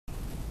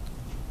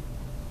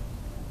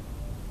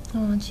I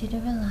want you to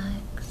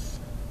relax.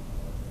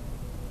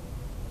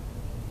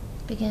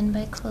 Begin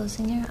by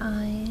closing your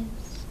eyes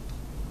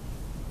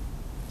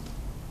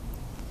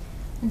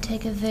and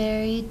take a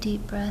very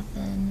deep breath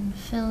in,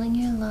 filling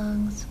your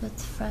lungs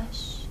with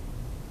fresh,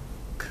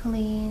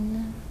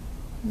 clean,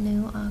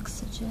 new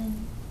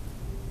oxygen.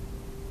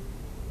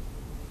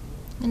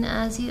 And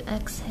as you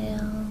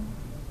exhale,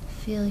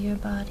 feel your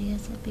body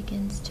as it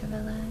begins to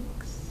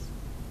relax.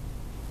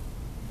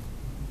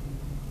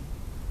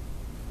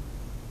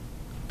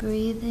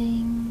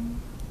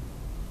 Breathing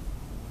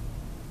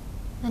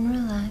and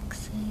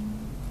relaxing.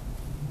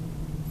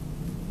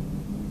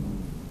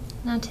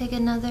 Now take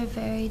another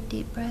very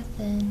deep breath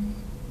in.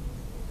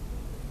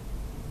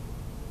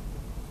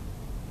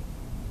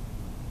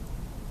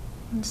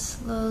 And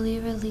slowly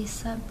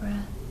release that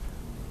breath.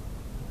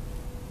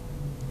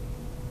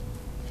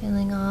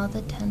 Feeling all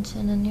the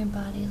tension in your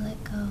body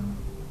let go.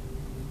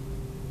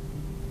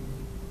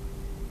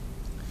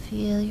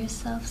 Feel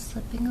yourself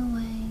slipping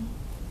away,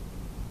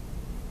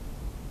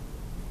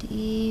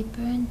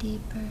 deeper and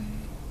deeper,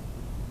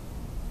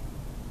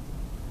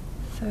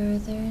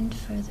 further and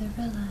further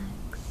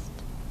relaxed.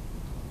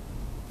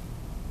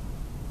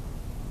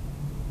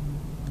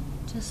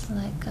 Just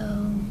let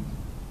go.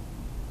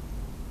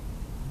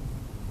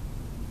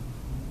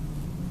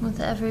 With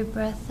every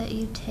breath that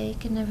you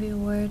take and every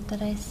word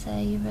that I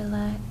say, you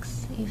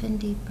relax even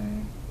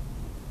deeper.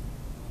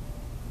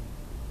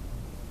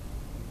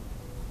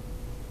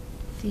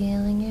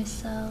 Feeling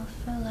yourself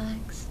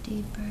relax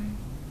deeper.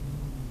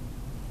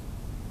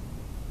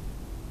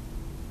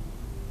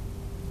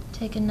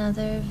 Take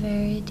another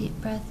very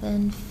deep breath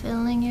in,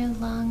 filling your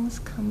lungs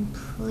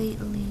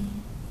completely.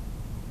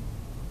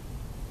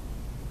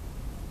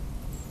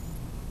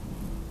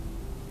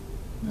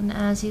 And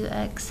as you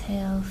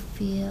exhale,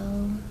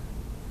 feel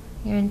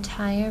your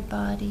entire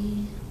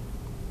body,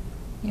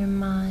 your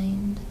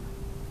mind,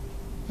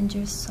 and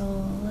your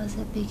soul as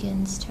it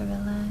begins to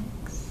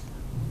relax.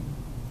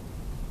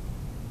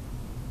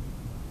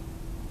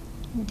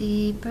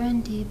 Deeper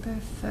and deeper,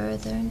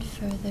 further and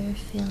further,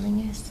 feeling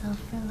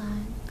yourself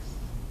relax.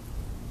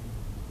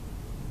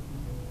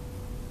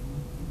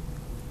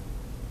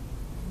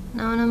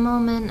 Now in a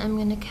moment, I'm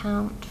going to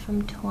count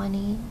from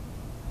 20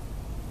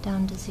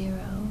 down to 0.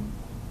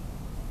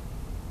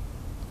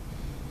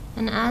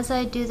 And as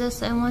I do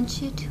this, I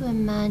want you to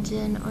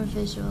imagine or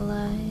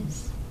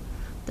visualize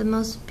the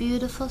most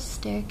beautiful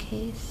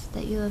staircase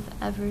that you have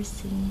ever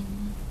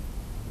seen.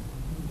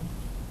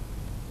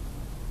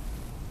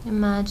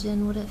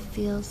 Imagine what it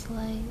feels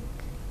like.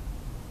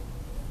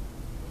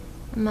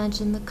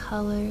 Imagine the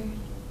color.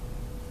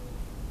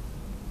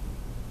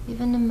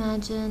 Even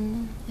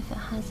imagine if it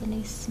has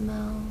any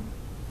smell.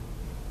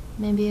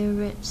 Maybe a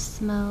rich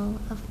smell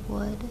of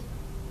wood.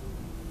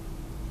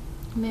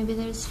 Maybe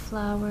there's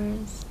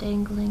flowers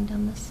dangling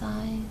down the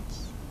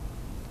sides.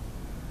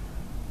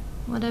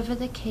 Whatever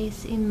the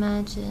case,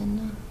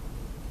 imagine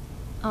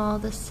all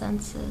the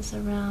senses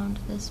around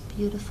this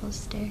beautiful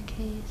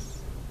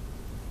staircase.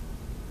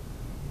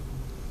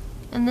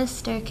 And this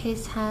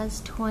staircase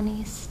has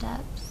 20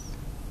 steps.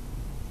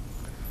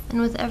 And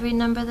with every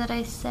number that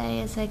I say,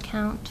 as I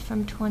count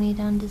from 20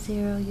 down to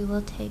 0, you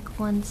will take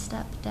one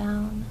step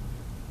down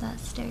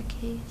that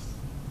staircase.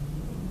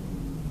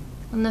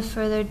 And the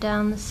further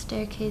down the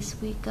staircase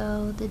we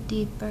go, the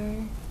deeper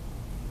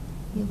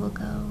you will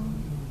go.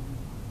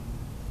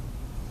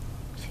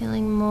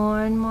 Feeling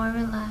more and more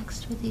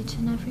relaxed with each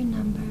and every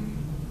number.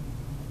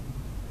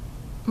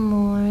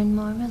 More and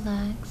more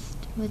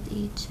relaxed with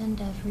each and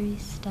every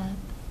step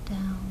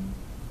down.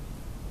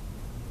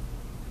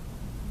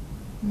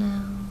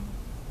 Now,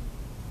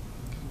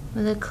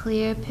 with a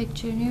clear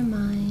picture in your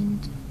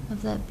mind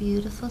of that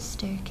beautiful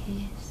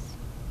staircase,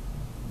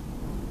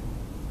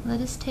 let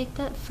us take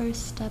that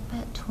first step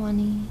at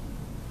 20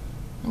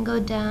 and go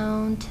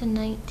down to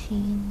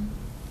 19,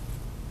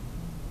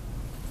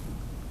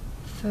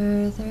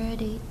 further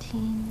at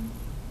 18,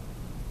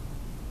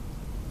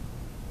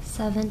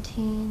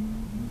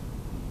 17,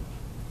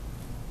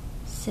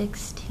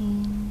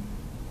 16,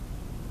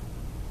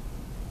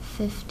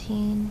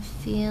 15,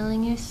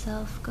 feeling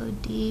yourself go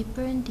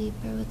deeper and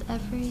deeper with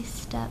every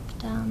step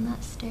down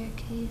that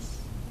staircase,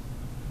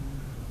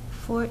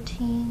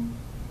 14,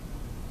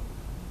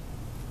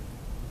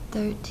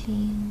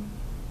 13,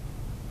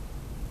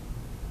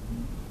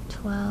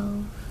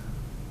 12,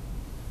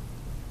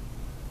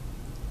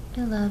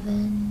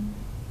 11,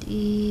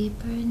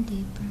 deeper and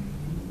deeper,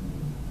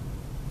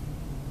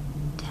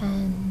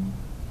 10,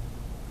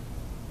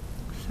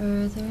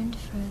 further and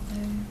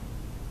further,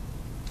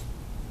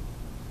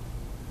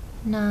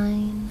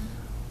 9,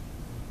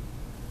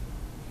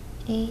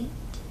 8,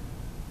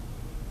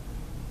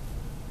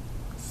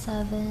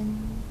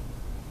 7,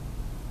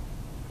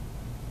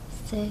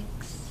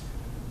 6,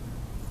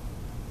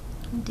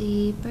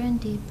 deeper and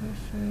deeper,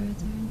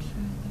 further and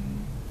further,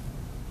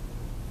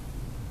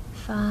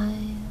 5,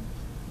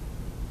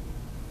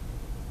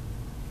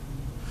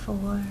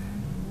 4,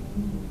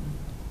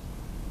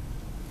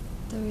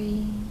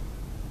 3,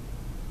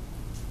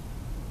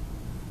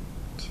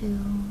 2, 2,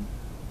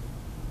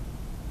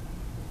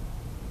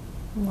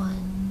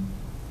 1,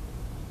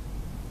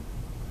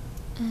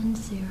 and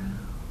 0.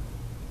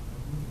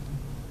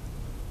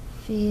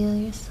 Feel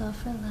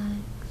yourself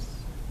relax.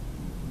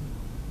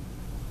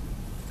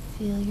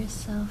 Feel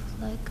yourself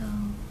let go.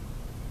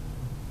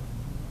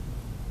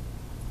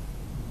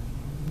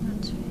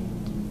 That's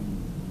right.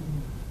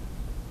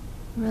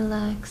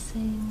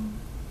 Relaxing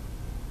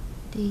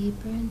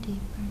deeper and deeper.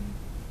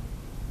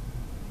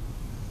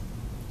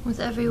 With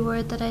every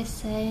word that I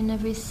say and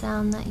every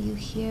sound that you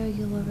hear,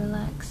 you will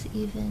relax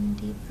even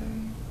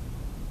deeper.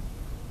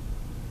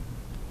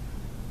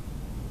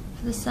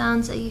 For the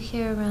sounds that you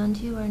hear around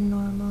you are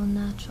normal,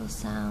 natural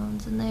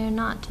sounds, and they are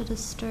not to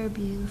disturb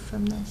you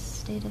from this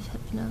state of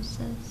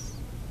hypnosis.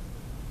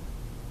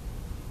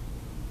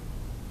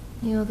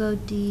 You will go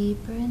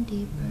deeper and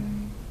deeper,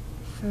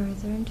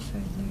 further and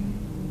further,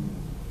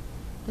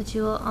 but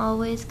you will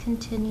always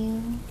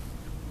continue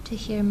to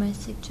hear my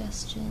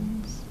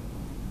suggestions.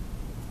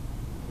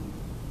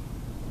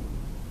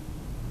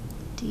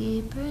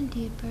 Deeper and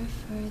deeper,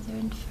 further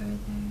and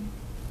further.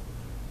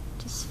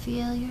 Just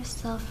feel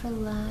yourself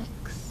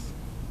relax.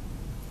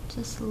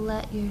 Just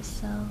let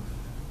yourself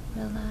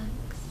relax.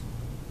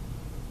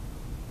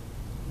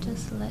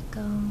 Just let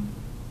go.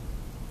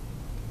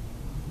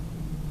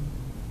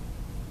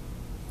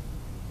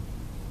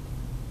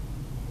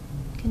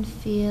 You can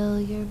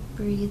feel your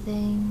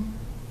breathing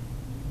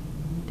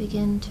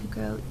begin to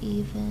grow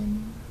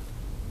even.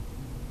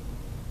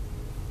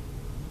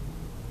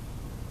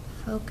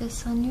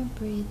 Focus on your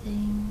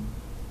breathing.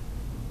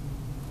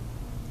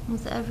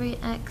 With every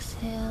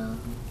exhale,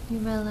 you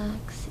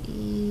relax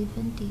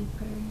even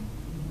deeper,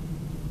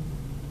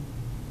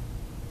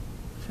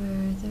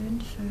 further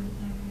and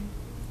further.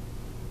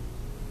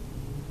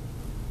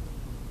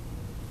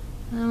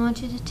 And I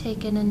want you to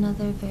take in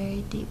another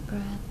very deep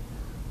breath.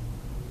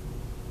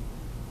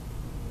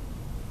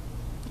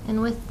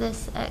 And with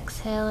this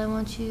exhale, I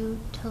want you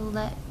to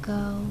let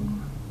go.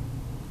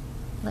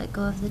 Let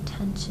go of the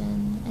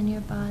tension in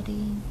your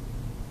body.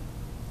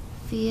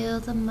 Feel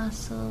the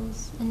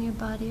muscles in your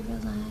body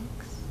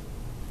relax.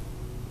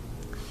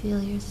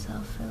 Feel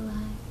yourself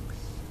relax.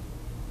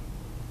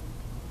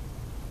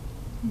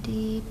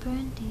 Deeper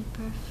and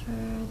deeper,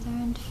 further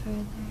and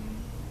further.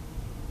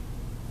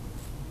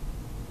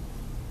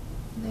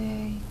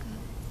 Very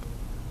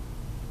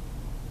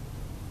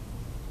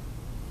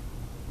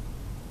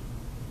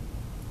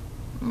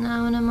good.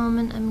 Now in a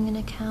moment I'm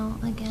going to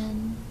count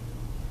again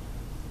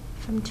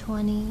from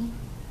 20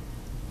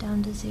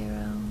 down to 0.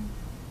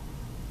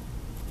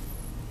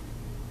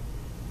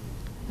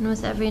 And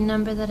with every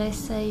number that I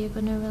say, you're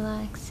going to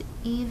relax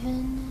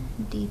even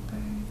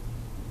deeper.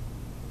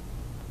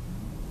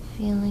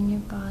 Feeling your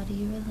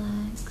body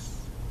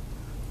relax.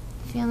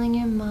 Feeling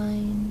your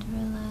mind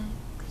relax.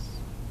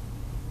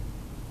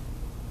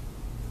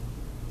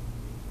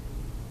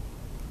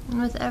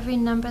 And with every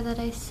number that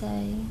I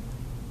say,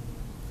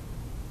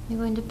 you're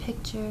going to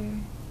picture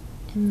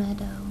a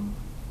meadow.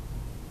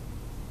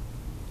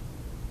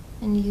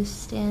 And you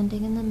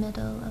standing in the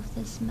middle of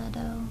this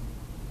meadow.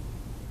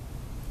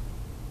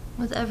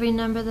 With every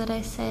number that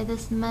I say,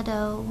 this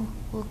meadow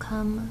will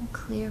come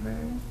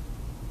clearer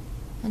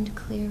and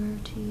clearer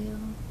to you.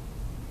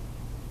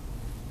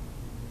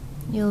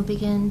 You'll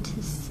begin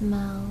to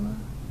smell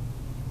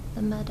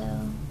the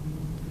meadow.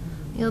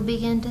 You'll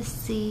begin to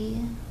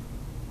see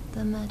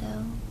the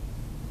meadow.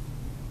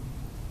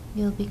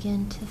 You'll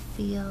begin to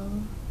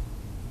feel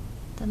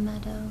the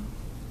meadow.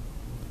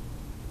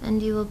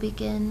 And you will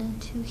begin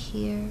to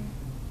hear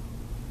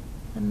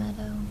the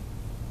meadow.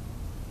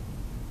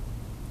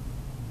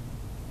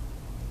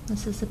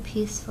 This is a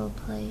peaceful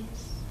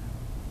place,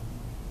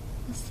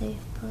 a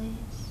safe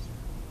place.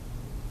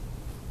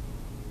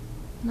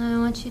 Now I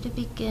want you to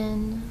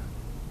begin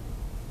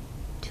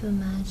to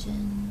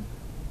imagine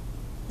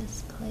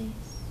this place.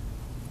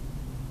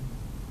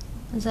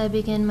 As I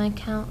begin my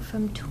count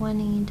from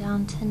 20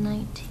 down to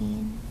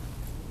 19,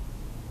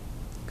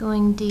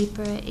 going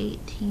deeper at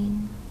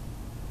 18,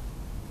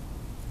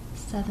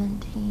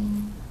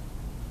 17,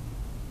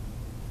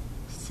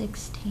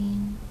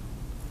 16,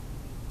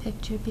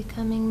 picture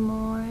becoming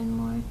more and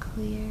more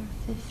clear,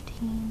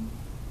 15,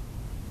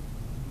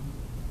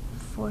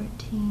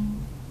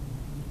 14,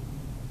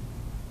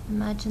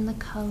 imagine the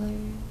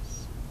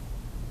colors,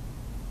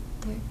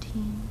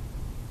 13,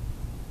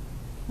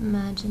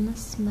 imagine the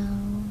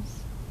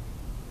smells,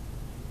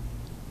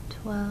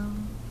 12,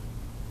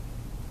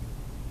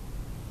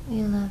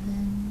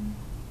 11,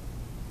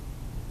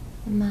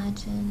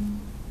 imagine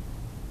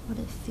what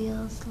it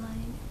feels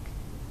like,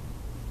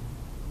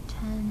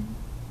 10,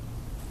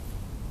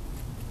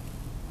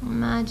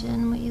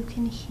 imagine what you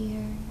can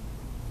hear,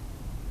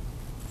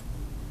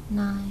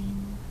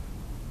 9,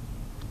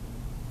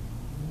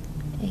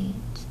 8,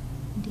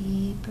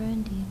 deeper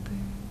and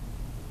deeper,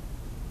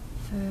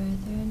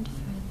 further and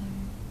further,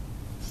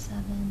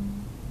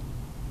 7,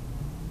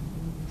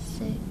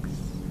 6,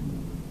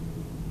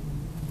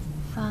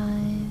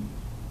 5,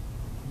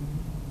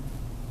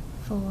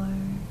 4,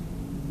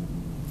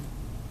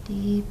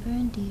 Deeper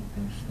and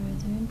deeper,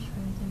 further and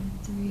further.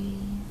 3,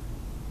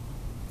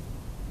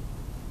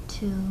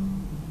 2,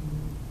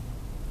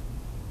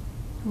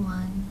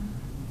 1,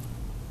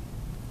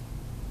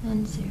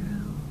 and 0.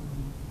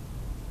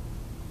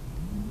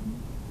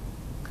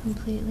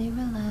 Completely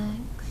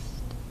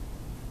relaxed,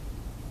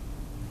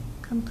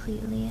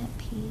 completely at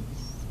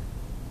peace.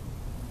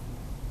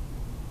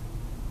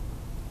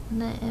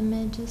 And that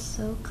image is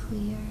so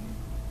clear.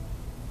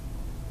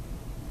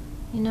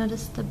 You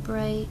notice the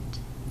bright,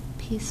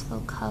 peaceful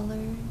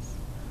colors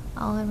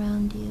all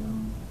around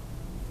you.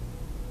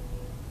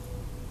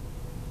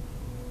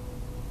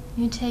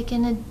 You take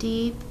in a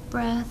deep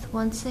breath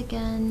once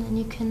again, and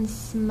you can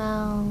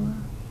smell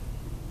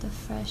the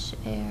fresh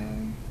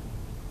air,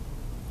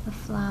 the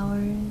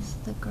flowers,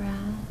 the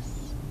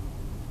grass.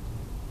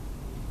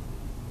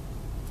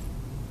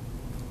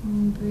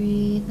 And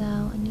breathe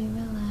out and you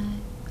relax.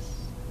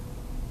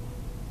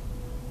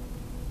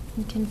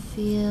 You can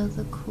feel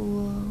the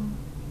cool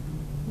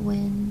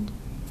wind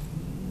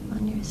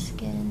on your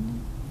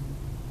skin.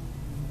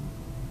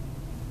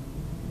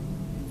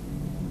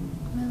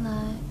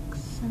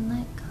 Relax and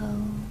let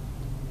go.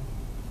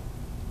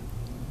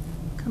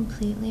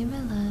 Completely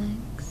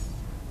relax.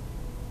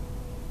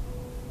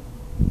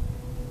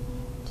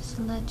 Just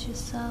let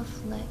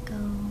yourself let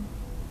go.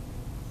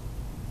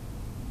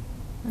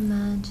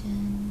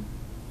 Imagine,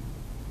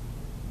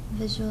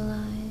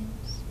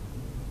 visualize,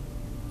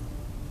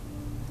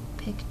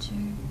 picture.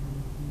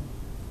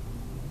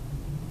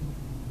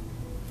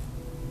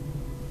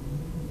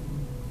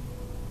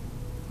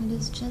 It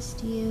is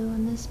just you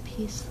in this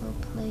peaceful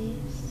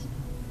place.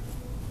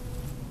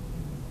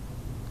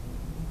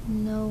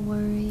 No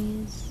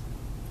worries,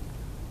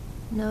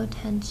 no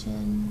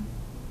tension,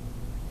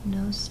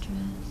 no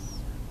stress.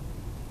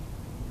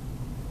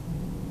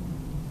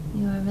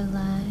 You are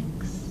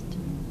relaxed.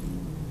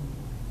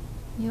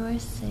 You are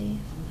safe.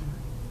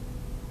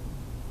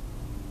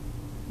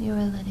 You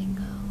are letting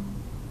go.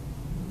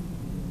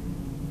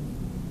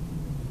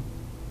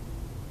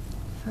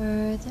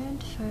 Further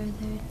and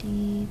further,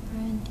 deeper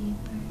and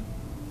deeper.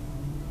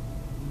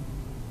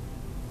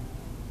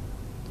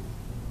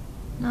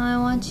 Now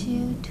I want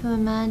you to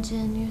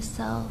imagine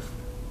yourself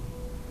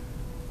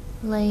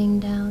laying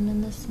down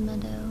in this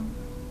meadow,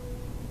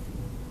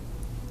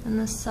 in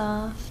the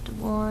soft,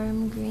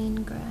 warm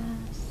green grass.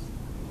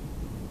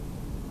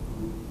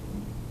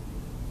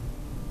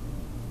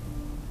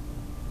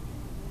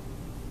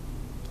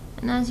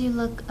 And as you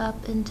look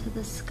up into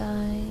the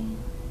sky,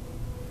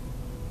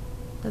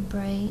 the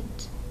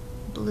bright,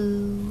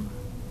 blue,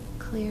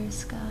 clear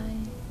sky,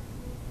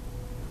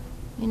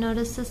 you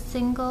notice a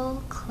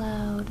single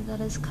cloud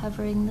that is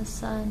covering the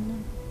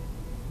sun.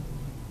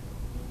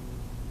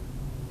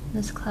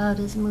 This cloud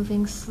is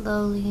moving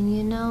slowly, and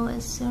you know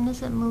as soon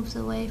as it moves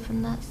away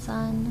from that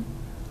sun,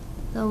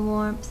 the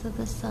warmth of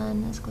the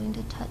sun is going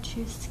to touch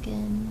your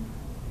skin,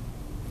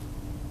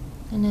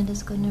 and it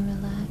is going to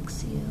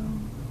relax you.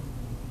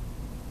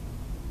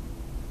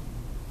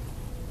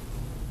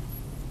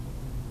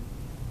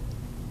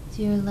 As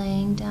you're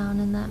laying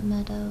down in that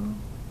meadow,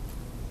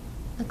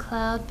 the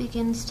cloud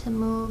begins to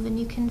move, and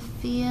you can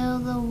feel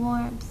the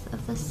warmth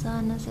of the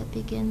sun as it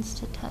begins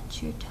to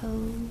touch your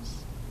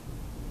toes.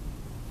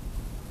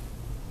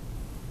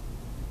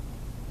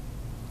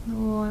 The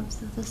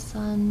warmth of the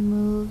sun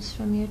moves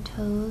from your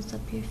toes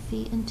up your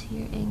feet into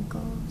your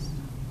ankles.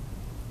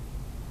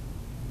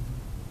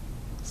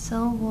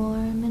 So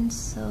warm and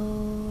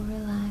so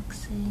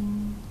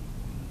relaxing.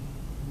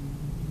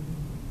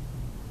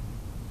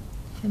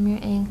 From your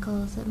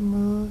ankles, it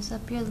moves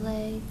up your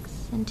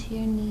legs into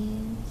your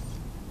knees.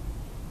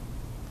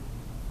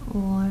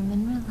 Warm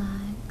and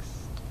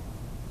relaxed.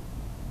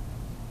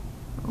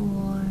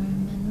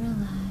 Warm and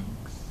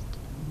relaxed.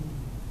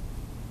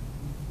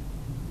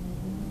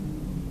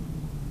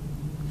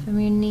 From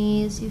your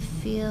knees, you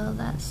feel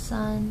that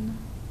sun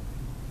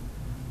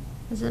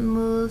as it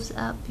moves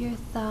up your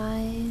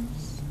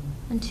thighs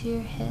into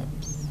your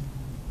hips.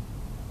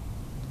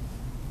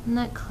 And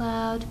that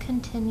cloud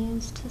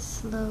continues to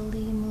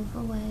slowly move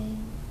away.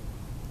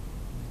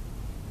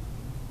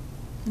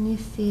 And you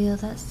feel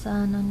that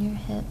sun on your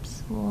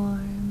hips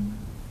warm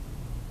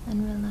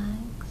and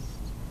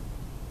relaxed.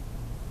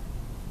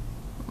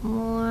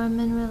 Warm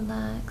and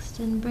relaxed,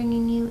 and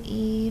bringing you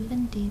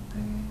even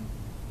deeper.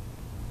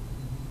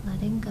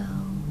 Letting go.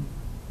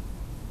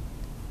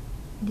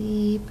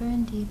 Deeper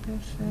and deeper,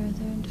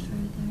 further and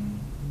further.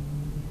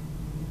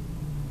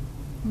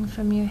 And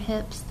from your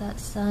hips, that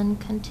sun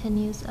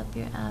continues up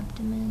your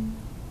abdomen,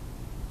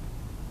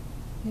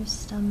 your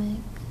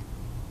stomach,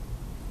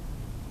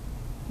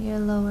 your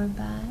lower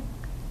back,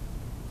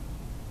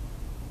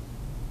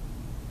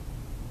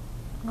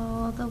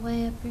 all the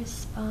way up your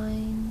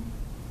spine,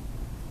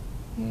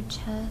 your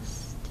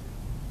chest,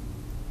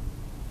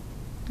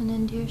 and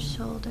into your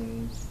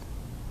shoulders.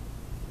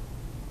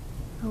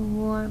 The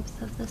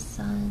warmth of the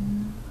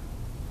sun,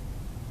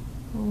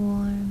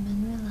 warm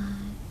and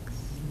relaxed.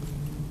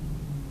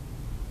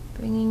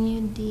 Bringing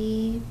you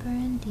deeper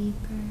and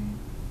deeper,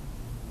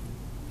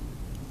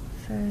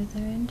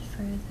 further and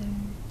further.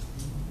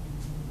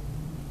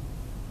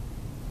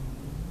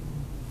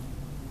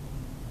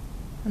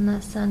 And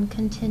that sun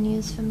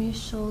continues from your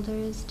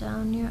shoulders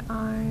down your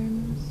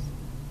arms.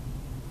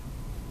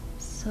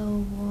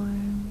 So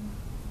warm.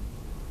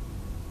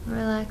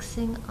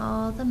 Relaxing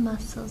all the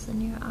muscles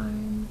in your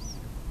arms,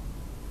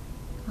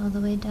 all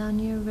the way down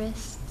your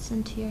wrists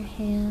into your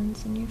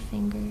hands and your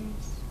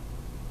fingers.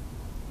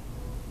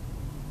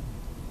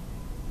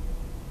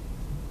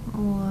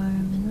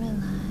 Warm and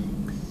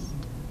relaxed.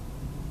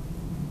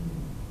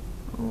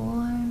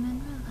 Warm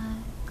and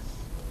relaxed.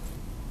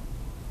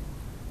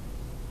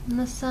 And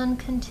the sun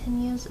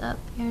continues up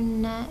your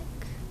neck,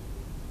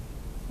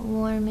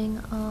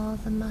 warming all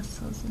the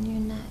muscles in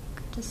your neck,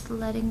 just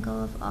letting go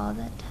of all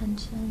that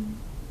tension.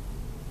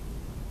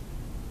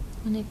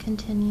 And it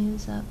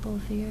continues up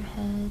over your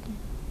head,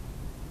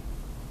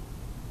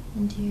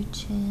 into your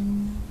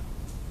chin,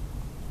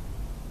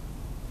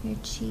 your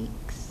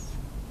cheeks,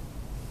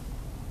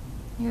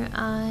 your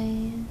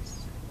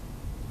eyes,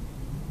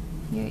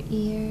 your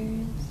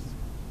ears,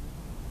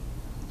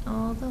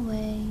 all the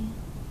way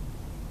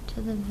to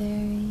the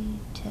very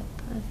tip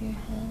of your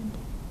head.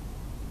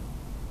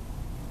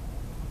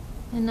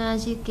 And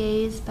as you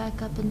gaze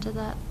back up into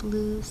that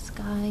blue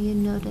sky, you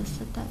notice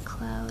that that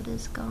cloud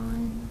is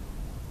gone.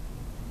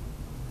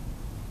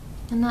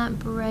 And that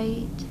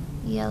bright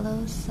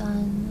yellow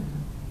sun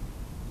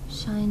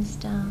shines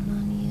down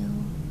on you.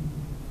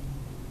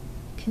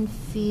 You can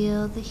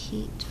feel the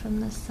heat from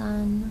the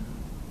sun.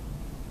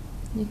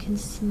 You can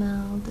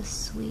smell the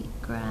sweet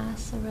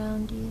grass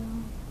around you.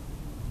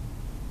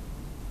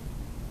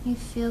 You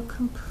feel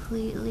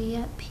completely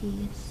at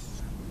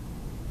peace.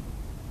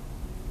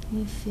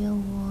 You feel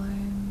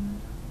warm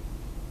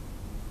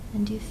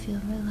and you feel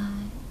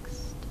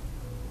relaxed.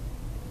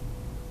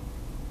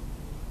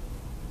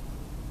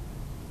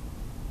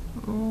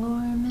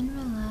 Warm and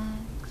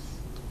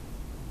relaxed.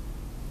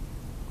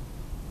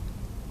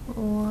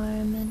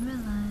 Warm and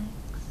relaxed.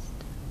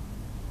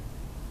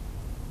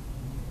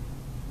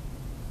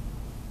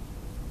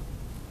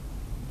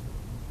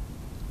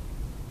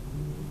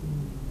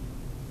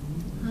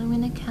 I'm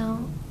going to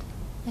count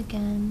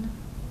again.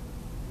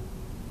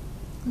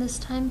 This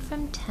time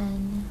from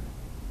 10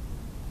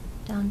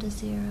 down to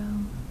 0.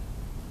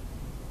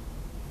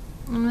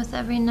 And with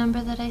every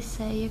number that I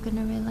say, you're going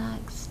to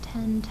relax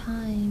 10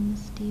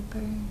 times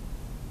deeper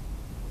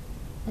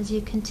as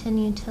you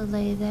continue to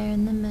lay there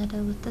in the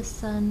meadow with the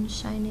sun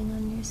shining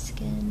on your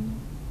skin,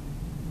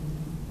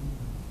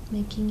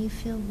 making you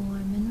feel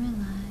warm and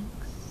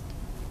relaxed.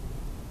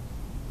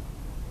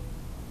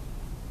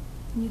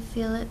 You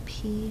feel at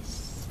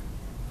peace.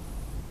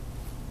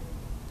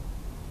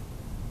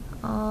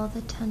 All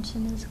the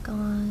tension is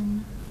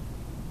gone.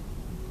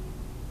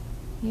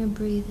 Your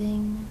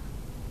breathing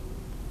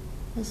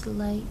is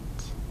light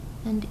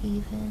and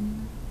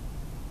even.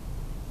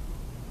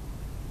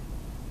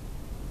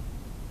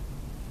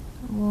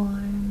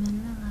 Warm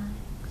and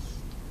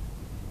relaxed.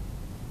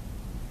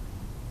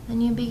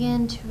 And you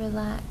begin to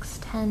relax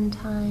 10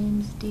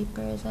 times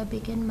deeper as I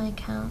begin my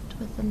count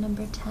with the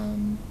number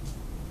 10.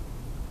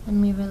 And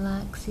we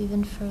relax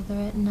even further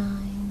at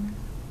 9.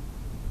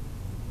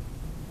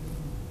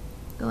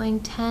 Going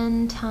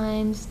 10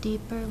 times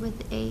deeper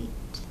with 8,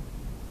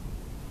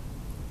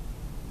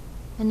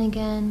 and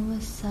again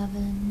with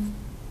 7,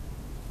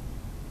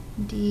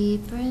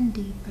 deeper and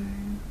deeper,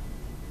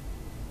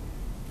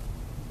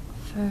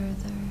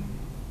 further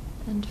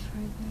and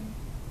further,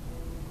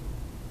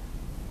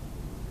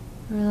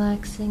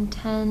 relaxing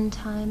 10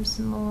 times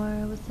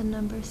more with the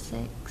number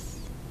 6,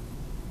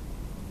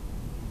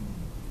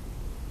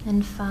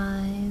 and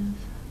 5,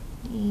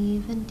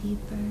 even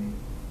deeper,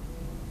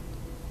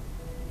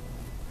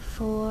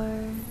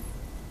 4,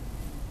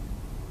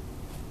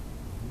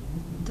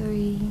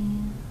 3,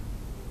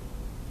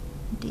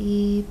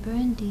 deeper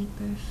and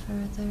deeper,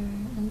 further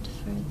and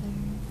further,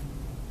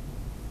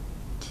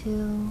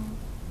 2,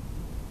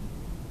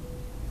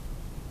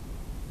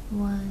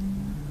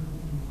 1,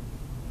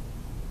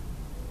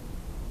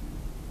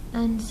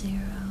 and 0.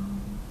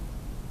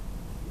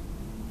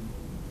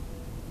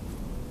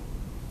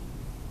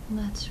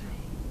 That's right.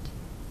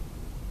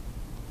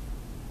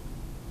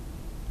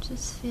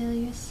 Just feel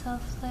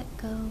yourself let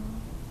go.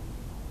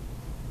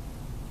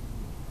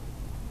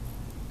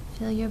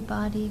 Feel your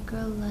body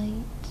grow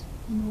light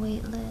and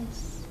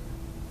weightless.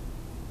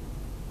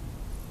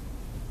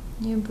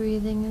 Your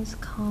breathing is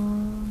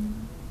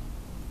calm.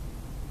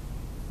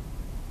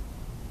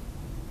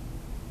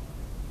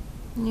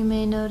 You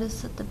may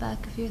notice that the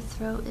back of your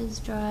throat is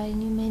dry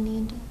and you may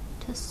need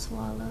to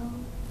swallow.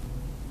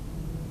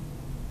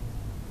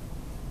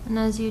 And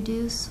as you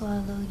do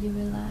swallow, you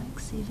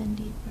relax even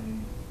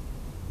deeper.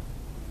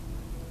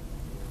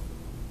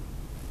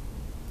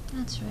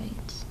 That's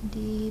right,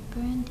 deeper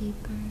and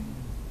deeper,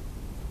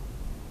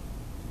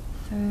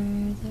 further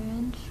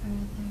and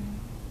further.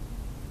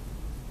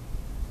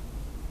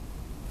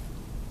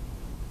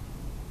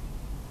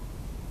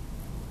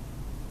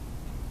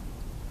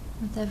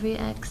 With every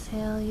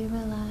exhale, you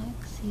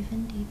relax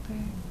even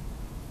deeper.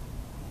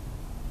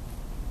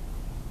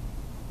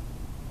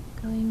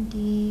 going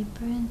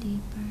deeper and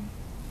deeper,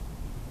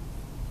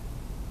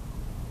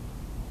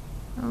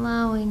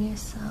 allowing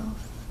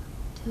yourself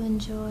to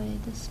enjoy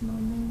this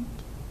moment,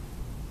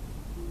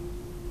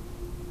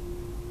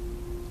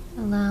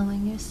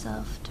 allowing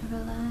yourself to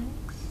relax.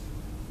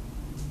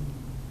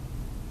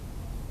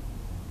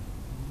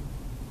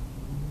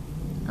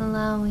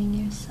 Allowing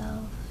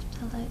yourself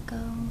to let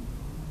go.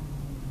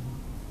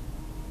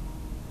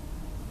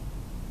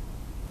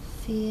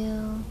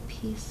 Feel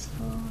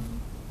peaceful.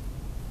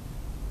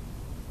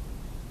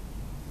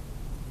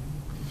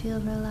 Feel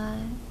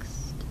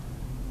relaxed.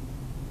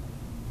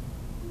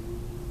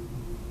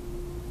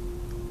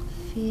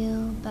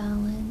 Feel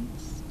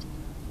balanced.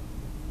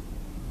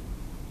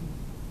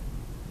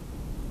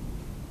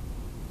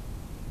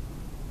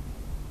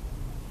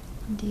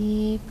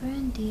 Deeper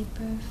and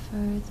deeper,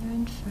 further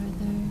and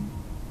further.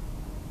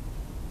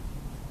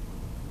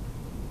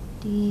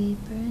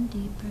 Deeper and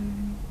deeper.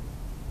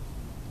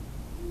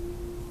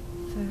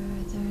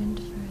 Further and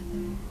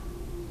further.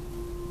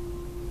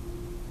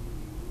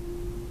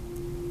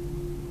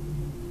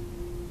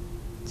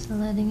 So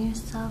letting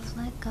yourself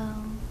let go.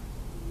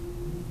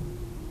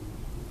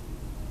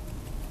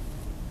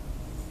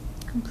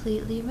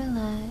 Completely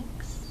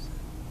relaxed.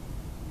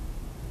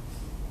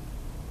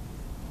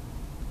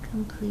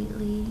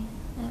 Completely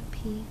at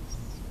peace.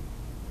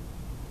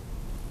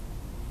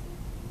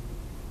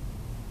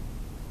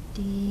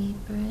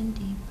 Deeper and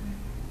deeper.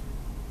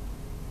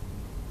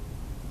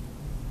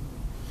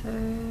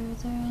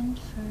 Further and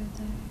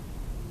further.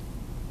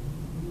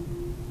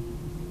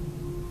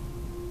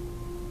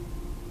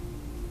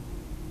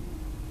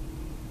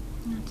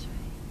 That's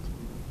right.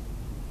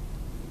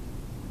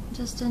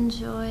 Just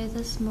enjoy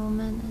this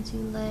moment as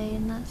you lay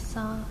in that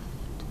soft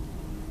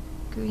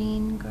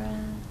green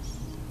grass.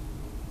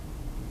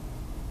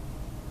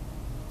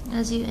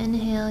 As you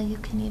inhale, you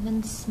can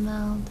even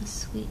smell the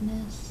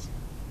sweetness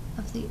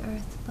of the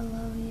earth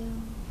below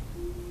you.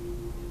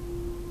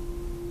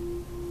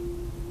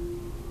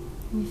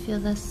 You feel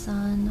the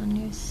sun on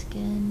your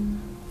skin,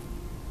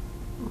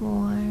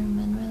 warm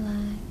and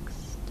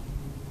relaxed.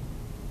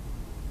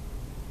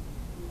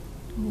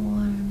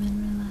 Warm and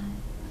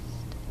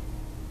relaxed.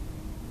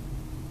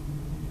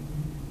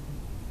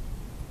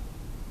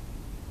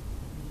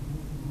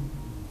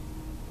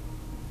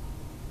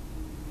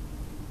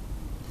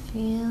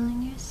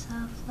 Feeling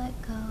yourself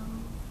let go.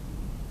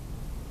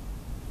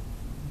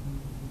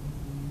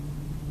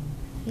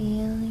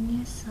 Feeling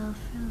yourself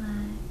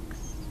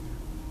relax.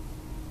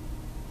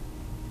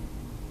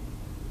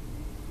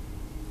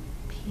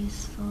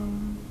 Peaceful.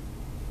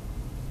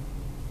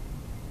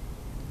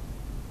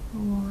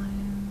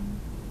 Warm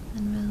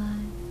and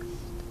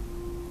relaxed.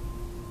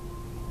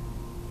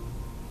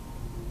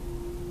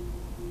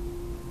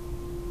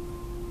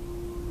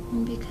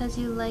 And because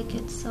you like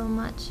it so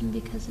much, and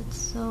because it's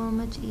so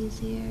much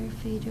easier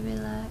for you to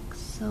relax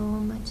so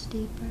much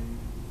deeper,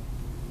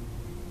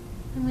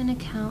 I'm going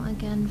to count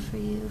again for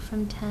you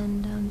from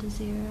 10 down to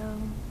 0.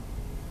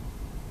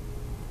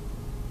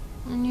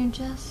 And you're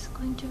just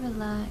going to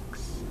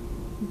relax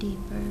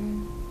deeper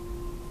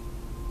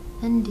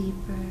and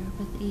deeper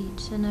with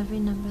each and every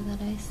number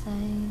that I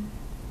say.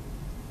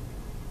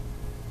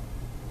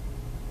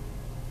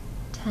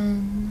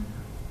 10.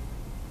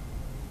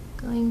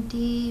 Going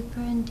deeper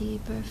and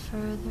deeper,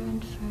 further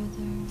and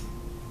further.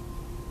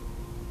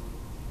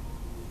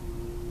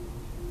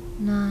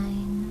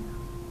 9.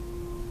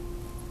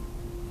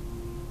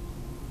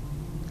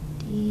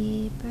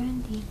 Deeper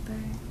and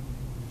deeper,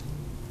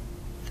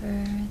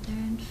 further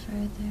and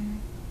further.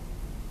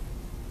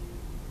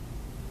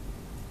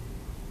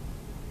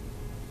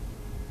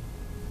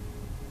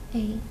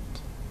 8.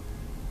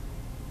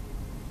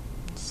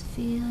 Just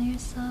feel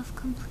yourself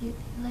completely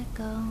let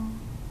go.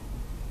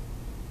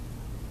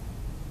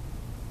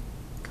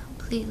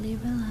 Completely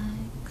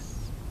relax.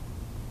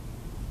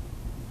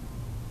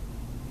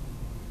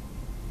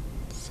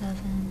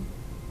 7.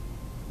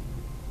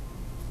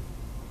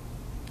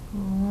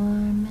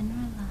 Warm and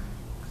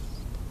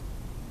relaxed.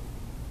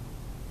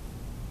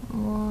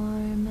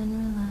 Warm and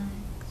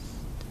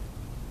relaxed.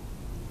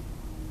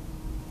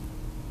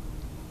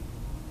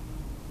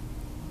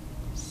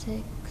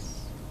 6.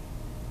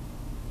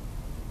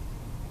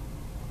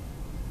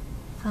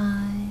 5.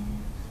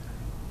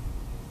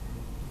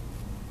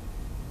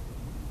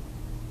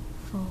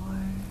 4.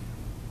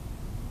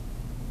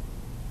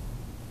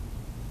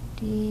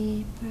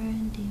 Deeper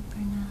and deeper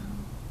now.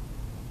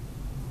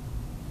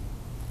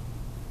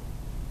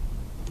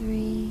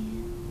 3.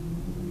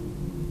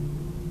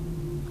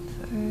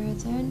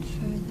 Further and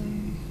further.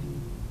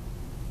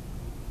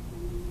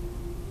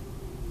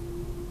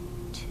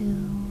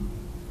 2.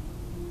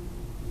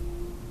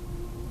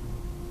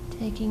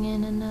 Taking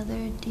in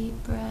another deep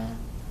breath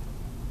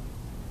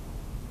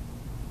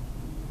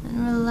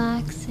and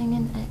relaxing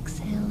and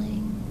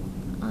exhaling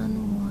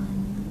on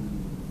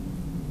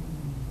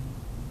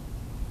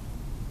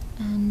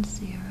 1 and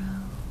 0.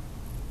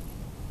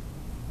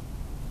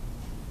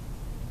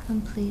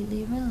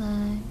 Completely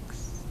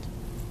relaxed,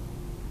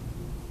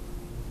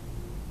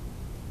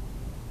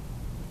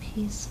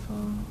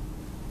 peaceful,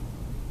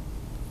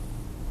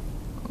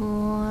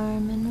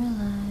 warm and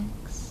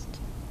relaxed,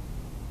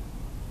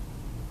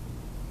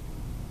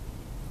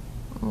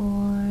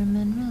 warm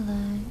and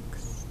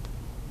relaxed.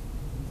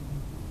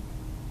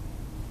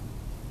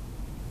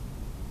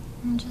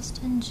 And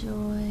just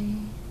enjoy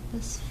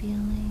this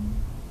feeling.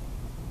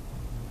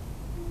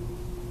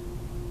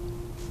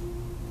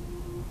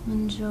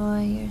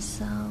 Enjoy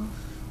yourself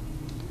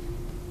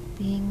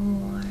being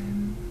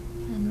warm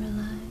and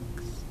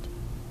relaxed.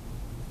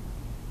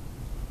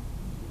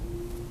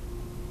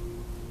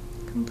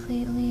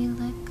 Completely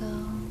let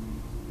go.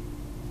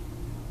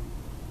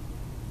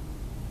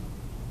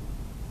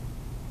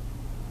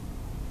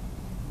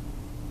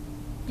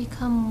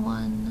 Become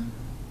one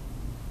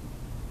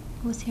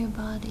with your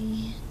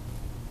body.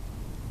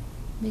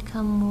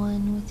 Become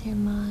one with your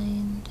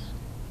mind.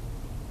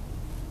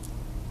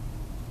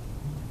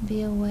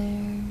 Be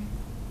aware.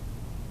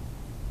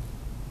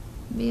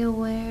 Be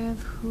aware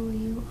of who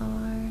you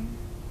are.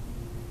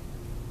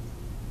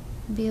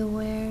 Be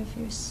aware of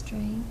your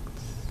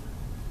strengths.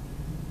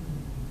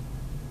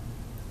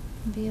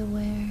 Be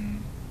aware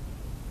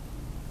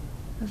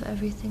of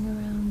everything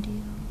around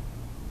you.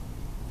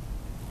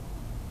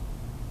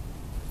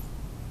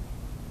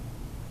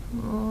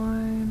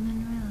 Warm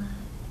and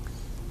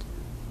relaxed.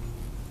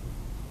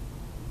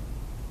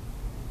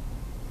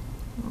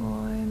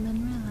 Warm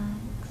and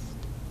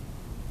relaxed.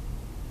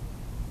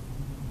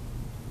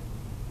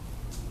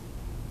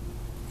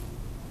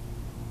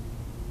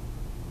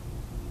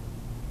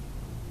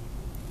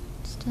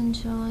 Just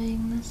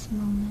enjoying this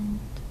moment.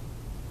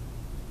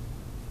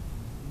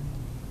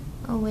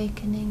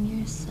 Awakening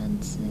your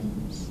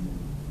senses.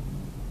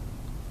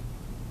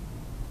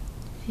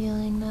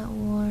 Feeling that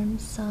warm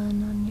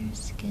sun on your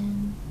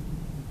skin.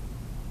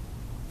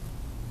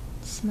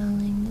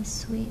 Smelling the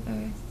sweet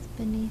earth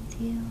beneath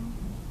you.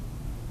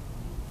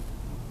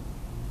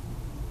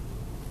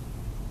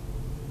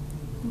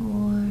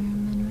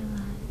 Warm and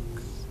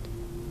relaxed.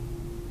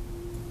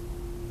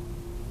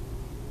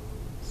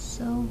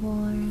 So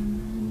warm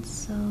and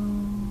so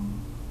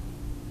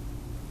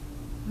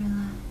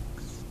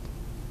relaxed.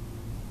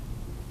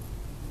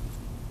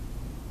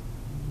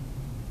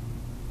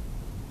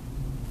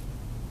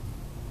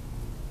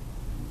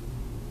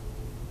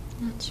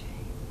 That's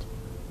right.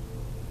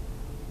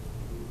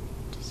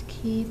 Just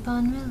keep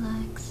on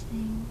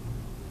relaxing.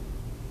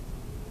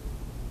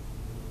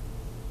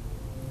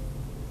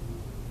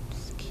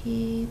 Just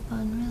keep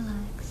on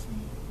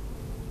relaxing.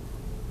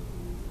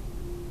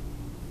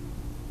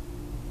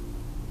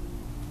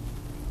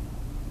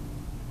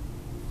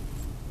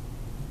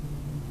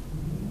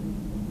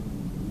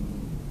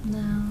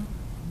 Now,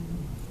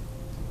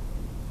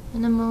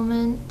 in a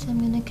moment, I'm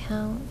going to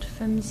count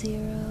from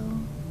 0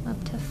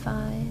 up to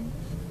 5.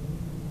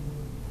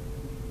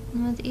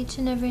 And with each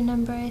and every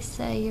number I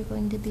say, you're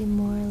going to be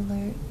more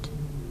alert,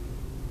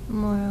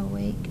 more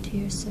awake to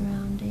your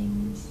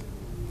surroundings.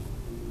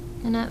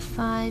 And at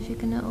 5, you're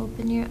going to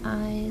open your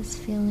eyes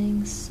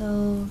feeling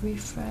so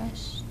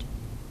refreshed,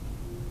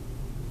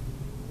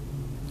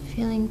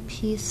 feeling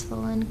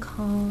peaceful and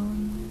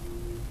calm,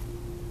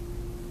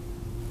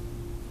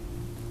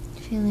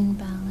 feeling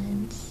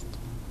balanced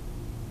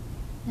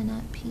and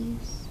at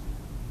peace.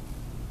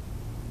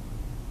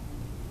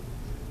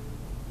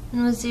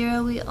 And with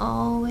 0, we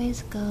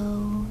always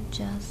go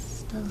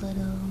just a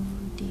little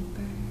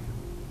deeper.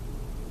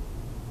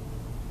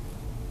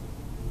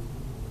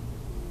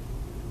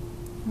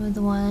 With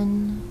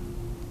 1,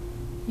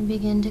 you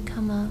begin to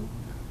come up.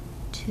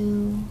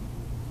 2,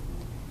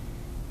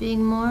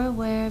 being more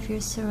aware of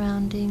your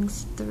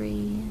surroundings.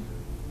 3,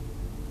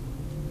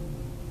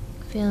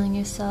 feeling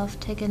yourself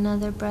take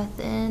another breath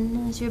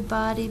in as your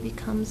body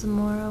becomes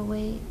more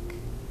awake.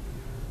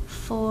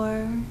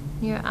 4,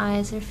 your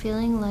eyes are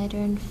feeling lighter.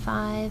 And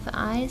 5,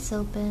 eyes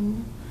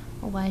open,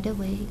 wide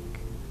awake.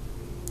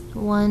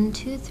 1,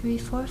 2, 3,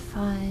 4,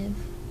 5,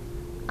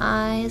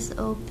 eyes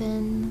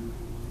open,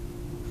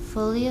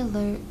 fully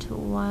alert,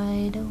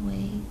 wide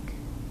awake.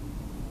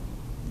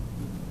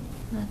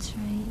 That's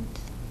right.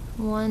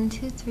 1,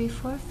 2, 3,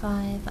 4,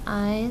 5,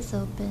 eyes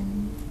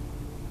open,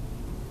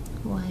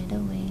 wide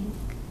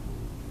awake.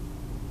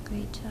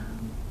 Great job.